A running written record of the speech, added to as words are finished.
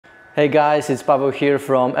Hey guys, it's Pavel here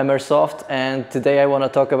from Emersoft, and today I want to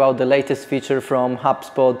talk about the latest feature from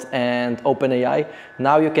HubSpot and OpenAI.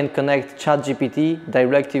 Now you can connect ChatGPT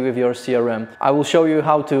directly with your CRM. I will show you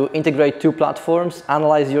how to integrate two platforms,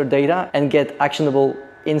 analyze your data, and get actionable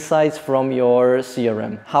insights from your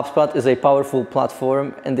CRM. HubSpot is a powerful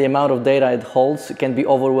platform, and the amount of data it holds can be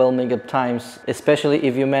overwhelming at times, especially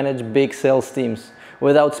if you manage big sales teams.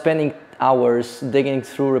 Without spending hours digging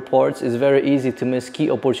through reports, it's very easy to miss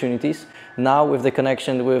key opportunities. Now with the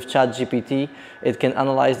connection with ChatGPT, it can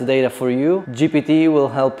analyze the data for you. GPT will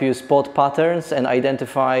help you spot patterns and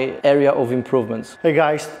identify area of improvements. Hey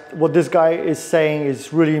guys, what this guy is saying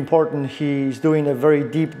is really important. He's doing a very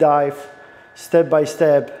deep dive, step by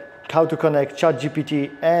step, how to connect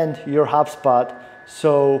ChatGPT and your HubSpot.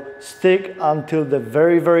 So stick until the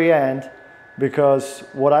very end, because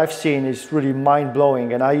what I've seen is really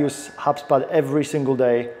mind-blowing, and I use HubSpot every single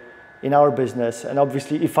day in our business. And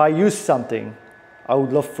obviously, if I use something, I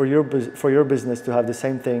would love for your business to have the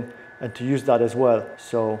same thing and to use that as well.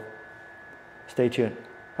 So stay tuned.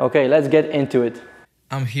 Okay, let's get into it.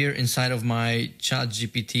 I'm here inside of my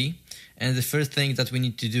ChatGPT, and the first thing that we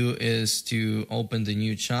need to do is to open the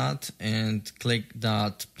new chat and click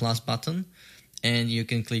that plus button, and you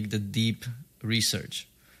can click the deep research.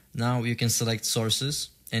 Now you can select sources,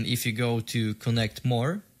 and if you go to connect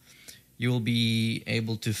more, you will be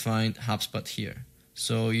able to find HubSpot here.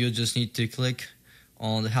 So you just need to click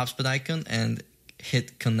on the HubSpot icon and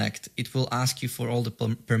hit connect. It will ask you for all the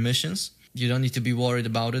permissions. You don't need to be worried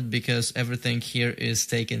about it because everything here is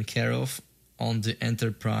taken care of on the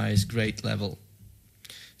enterprise grade level.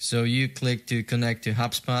 So you click to connect to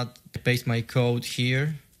HubSpot, paste my code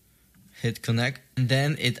here, hit connect, and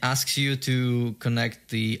then it asks you to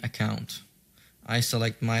connect the account. I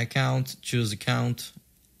select my account, choose account,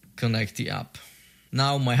 connect the app.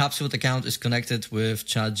 Now my HubSpot account is connected with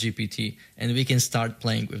ChatGPT, and we can start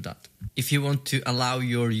playing with that. If you want to allow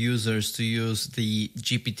your users to use the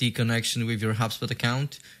GPT connection with your HubSpot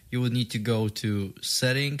account, you would need to go to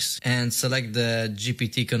settings and select the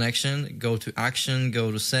GPT connection, go to action,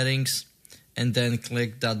 go to settings, and then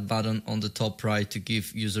click that button on the top right to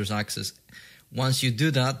give users access. Once you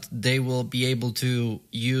do that, they will be able to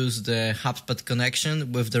use the HubSpot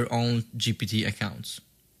connection with their own GPT accounts.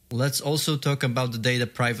 Let's also talk about the data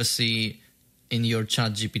privacy in your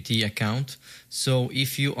ChatGPT account. So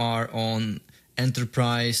if you are on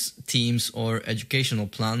enterprise, teams, or educational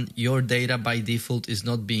plan, your data by default is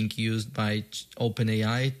not being used by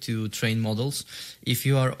OpenAI to train models. If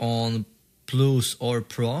you are on Plus or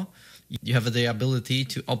Pro, you have the ability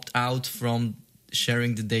to opt out from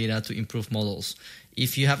sharing the data to improve models.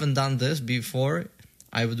 If you haven't done this before,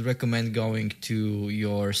 I would recommend going to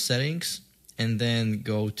your settings and then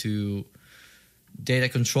go to data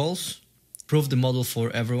controls, approve the model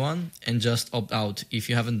for everyone, and just opt out if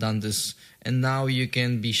you haven't done this. And now you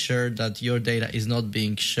can be sure that your data is not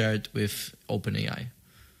being shared with OpenAI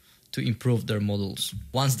to improve their models.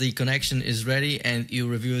 Once the connection is ready and you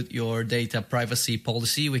reviewed your data privacy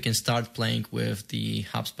policy, we can start playing with the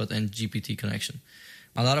HubSpot and GPT connection.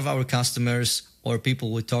 A lot of our customers or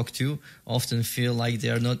people we talk to often feel like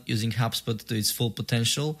they are not using HubSpot to its full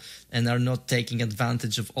potential and are not taking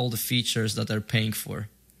advantage of all the features that they're paying for.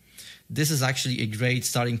 This is actually a great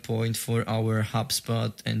starting point for our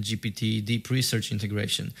HubSpot and GPT deep research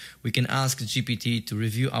integration. We can ask GPT to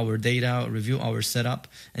review our data, review our setup,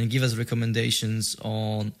 and give us recommendations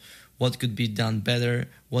on what could be done better,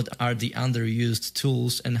 what are the underused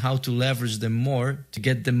tools, and how to leverage them more to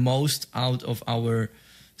get the most out of our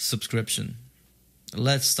subscription.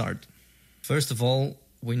 Let's start. First of all,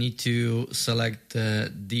 we need to select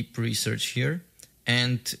the deep research here.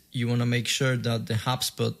 And you want to make sure that the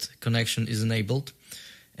HubSpot connection is enabled.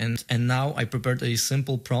 And now I prepared a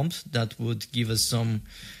simple prompt that would give us some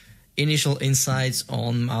initial insights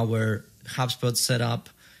on our HubSpot setup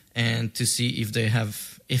and to see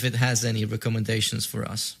if it has any recommendations for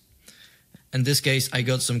us. In this case, I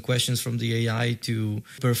got some questions from the AI to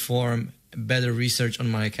perform better research on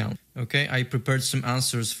my account. Okay, I prepared some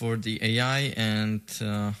answers for the AI and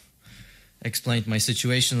explained my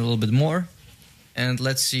situation a little bit more. And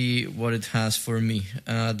let's see what it has for me.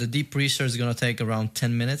 The deep research is going to take around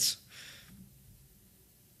 10 minutes.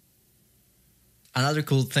 Another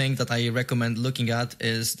cool thing that I recommend looking at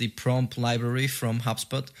is the prompt library from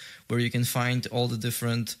HubSpot, where you can find all the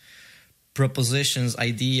different propositions,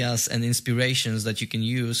 ideas, and inspirations that you can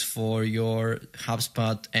use for your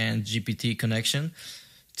HubSpot and GPT connection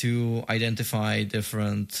to identify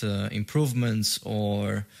different improvements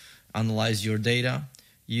or analyze your data.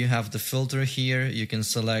 You have the filter here. You can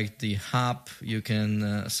select the hub, you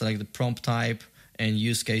can select the prompt type, and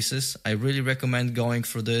use cases. I really recommend going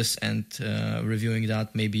through this and reviewing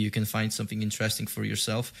that. Maybe you can find something interesting for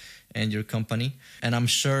yourself and your company. And I'm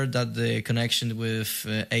sure that the connection with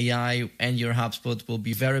AI and your HubSpot will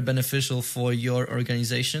be very beneficial for your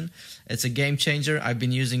organization. It's a game changer. I've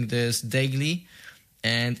been using this daily,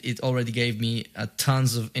 and it already gave me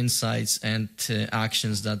tons of insights and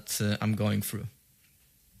actions that I'm going through.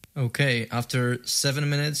 Okay, after 7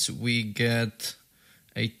 minutes, we get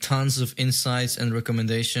tons of insights and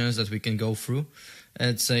recommendations that we can go through.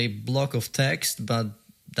 It's a block of text, but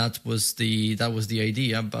that was the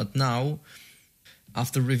idea. But now,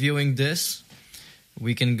 after reviewing this,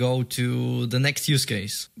 we can go to the next use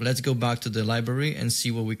case. Let's go back to the library and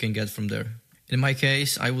see what we can get from there. In my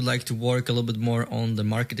case, I would like to work a little bit more on the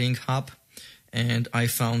marketing hub, and I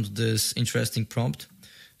found this interesting prompt.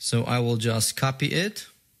 So I will just copy it.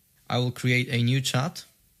 I will create a new chat.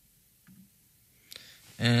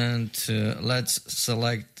 And let's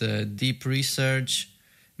select the deep research.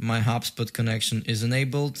 My HubSpot connection is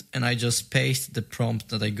enabled, and I just paste the prompt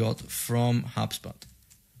that I got from HubSpot.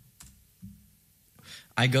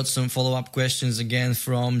 I got some follow-up questions again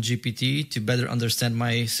from GPT to better understand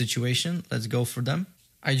my situation. Let's go for them.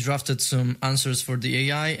 I drafted some answers for the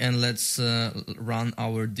AI, and let's run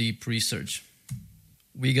our deep research.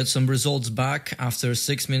 We got some results back after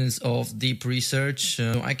 6 minutes of deep research.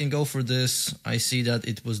 I can go for this. I see that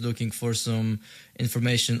it was looking for some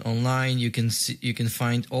information online. You can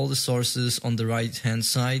find all the sources on the right-hand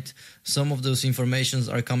side. Some of those informations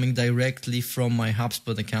are coming directly from my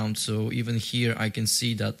HubSpot account. So even here, I can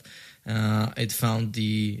see that it found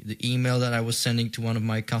the email that I was sending to one of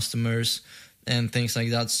my customers and things like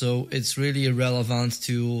that. So it's really relevant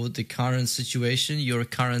to the current situation, your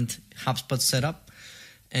current HubSpot setup.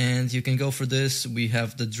 And you can go for this. We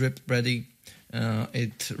have the drip ready.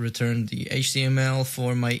 It returned the HTML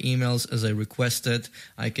for my emails as I requested.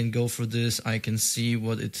 I can go for this. I can see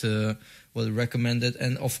what it recommended.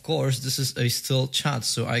 And of course, this is a still chat.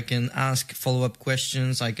 So I can ask follow-up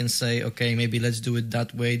questions. I can say, okay, maybe let's do it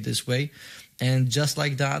that way, this way. And just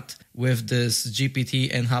like that, with this GPT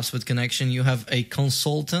and HubSpot connection, you have a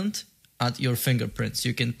consultant at your fingerprints.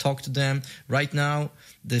 You can talk to them. Right now,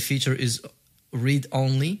 the feature is read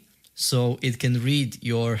only, so it can read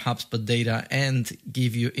your HubSpot data and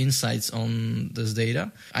give you insights on this data.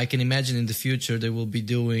 I can imagine in the future they will be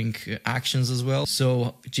doing actions as well.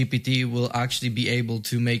 So GPT will actually be able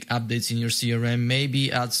to make updates in your CRM, maybe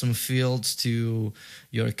add some fields to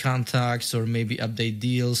your contacts, or maybe update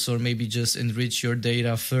deals, or maybe just enrich your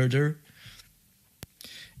data further.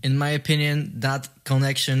 In my opinion, that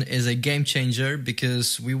connection is a game changer,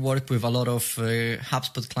 because we work with a lot of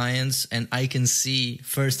HubSpot clients, and I can see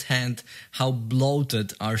firsthand how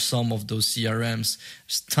bloated are some of those CRMs.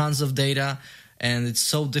 There's tons of data, and it's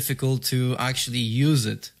so difficult to actually use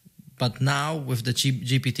it. But now with the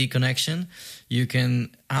GPT connection, you can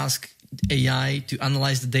ask AI to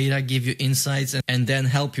analyze the data, give you insights, and then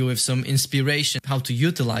help you with some inspiration how to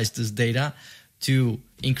utilize this data to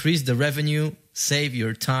increase the revenue, save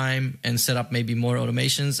your time, and set up maybe more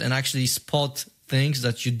automations, and actually spot things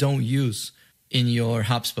that you don't use in your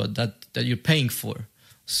HubSpot that you're paying for.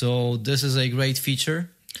 So this is a great feature.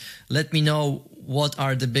 Let me know what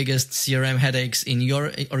are the biggest CRM headaches in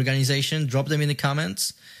your organization. Drop them in the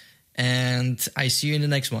comments, and I see you in the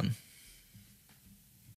next one.